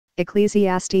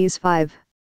Ecclesiastes 5.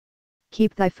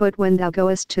 Keep thy foot when thou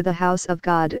goest to the house of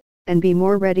God, and be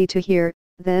more ready to hear,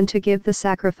 than to give the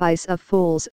sacrifice of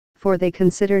fools, for they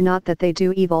consider not that they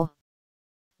do evil.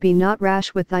 Be not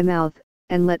rash with thy mouth,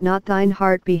 and let not thine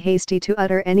heart be hasty to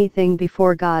utter anything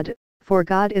before God, for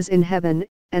God is in heaven,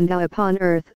 and thou upon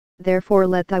earth, therefore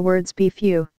let thy words be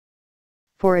few.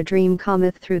 For a dream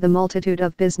cometh through the multitude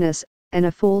of business, and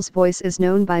a fool's voice is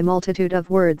known by multitude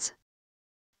of words.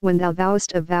 When thou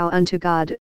vowest a vow unto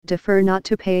God, defer not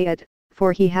to pay it,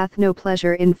 for he hath no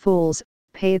pleasure in fools.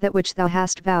 Pay that which thou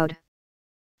hast vowed.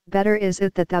 Better is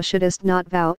it that thou shouldest not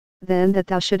vow, than that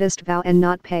thou shouldest vow and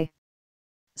not pay.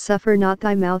 Suffer not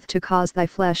thy mouth to cause thy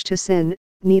flesh to sin,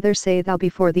 neither say thou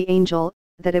before the angel,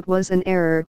 that it was an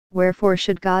error. Wherefore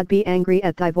should God be angry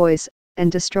at thy voice,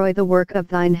 and destroy the work of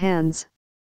thine hands?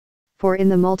 For in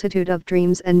the multitude of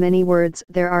dreams and many words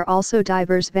there are also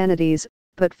divers vanities,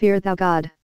 but fear thou God.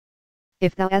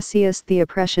 If thou seest the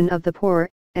oppression of the poor,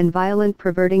 and violent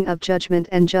perverting of judgment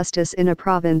and justice in a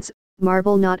province,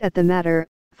 marvel not at the matter,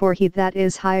 for he that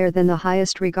is higher than the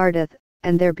highest regardeth,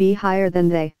 and there be higher than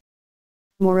they.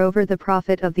 Moreover the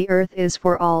profit of the earth is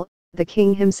for all, the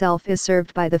king himself is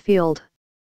served by the field.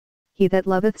 He that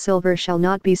loveth silver shall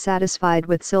not be satisfied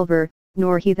with silver,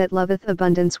 nor he that loveth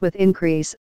abundance with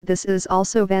increase, this is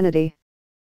also vanity.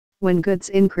 When goods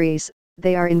increase,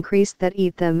 they are increased that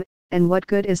eat them, and what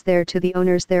good is there to the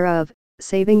owners thereof,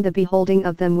 saving the beholding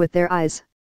of them with their eyes?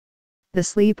 The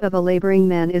sleep of a laboring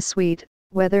man is sweet,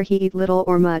 whether he eat little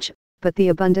or much, but the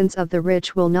abundance of the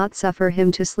rich will not suffer him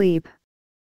to sleep.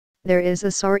 There is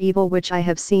a sore evil which I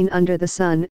have seen under the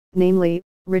sun, namely,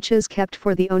 riches kept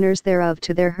for the owners thereof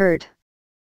to their hurt.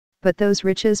 But those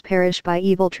riches perish by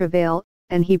evil travail,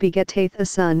 and he begetteth a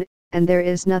son, and there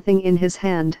is nothing in his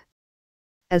hand.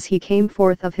 As he came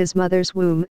forth of his mother's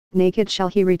womb, naked shall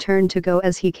he return to go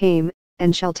as he came,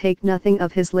 and shall take nothing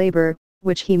of his labor,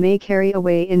 which he may carry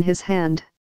away in his hand.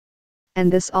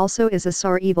 And this also is a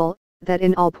sore evil, that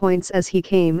in all points as he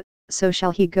came, so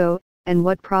shall he go, and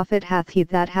what profit hath he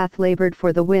that hath labored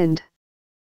for the wind?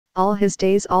 All his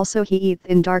days also he eateth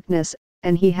in darkness,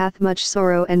 and he hath much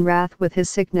sorrow and wrath with his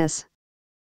sickness.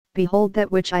 Behold that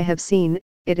which I have seen,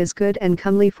 it is good and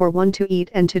comely for one to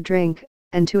eat and to drink,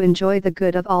 and to enjoy the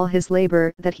good of all his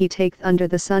labor that he taketh under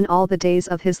the sun all the days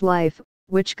of his life,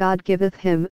 which God giveth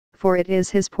him, for it is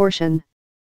his portion.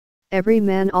 Every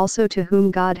man also to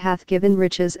whom God hath given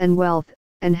riches and wealth,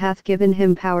 and hath given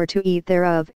him power to eat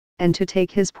thereof, and to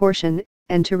take his portion,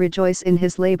 and to rejoice in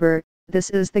his labor, this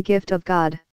is the gift of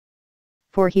God.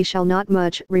 For he shall not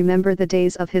much remember the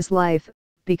days of his life,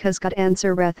 because God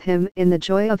answereth him in the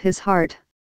joy of his heart.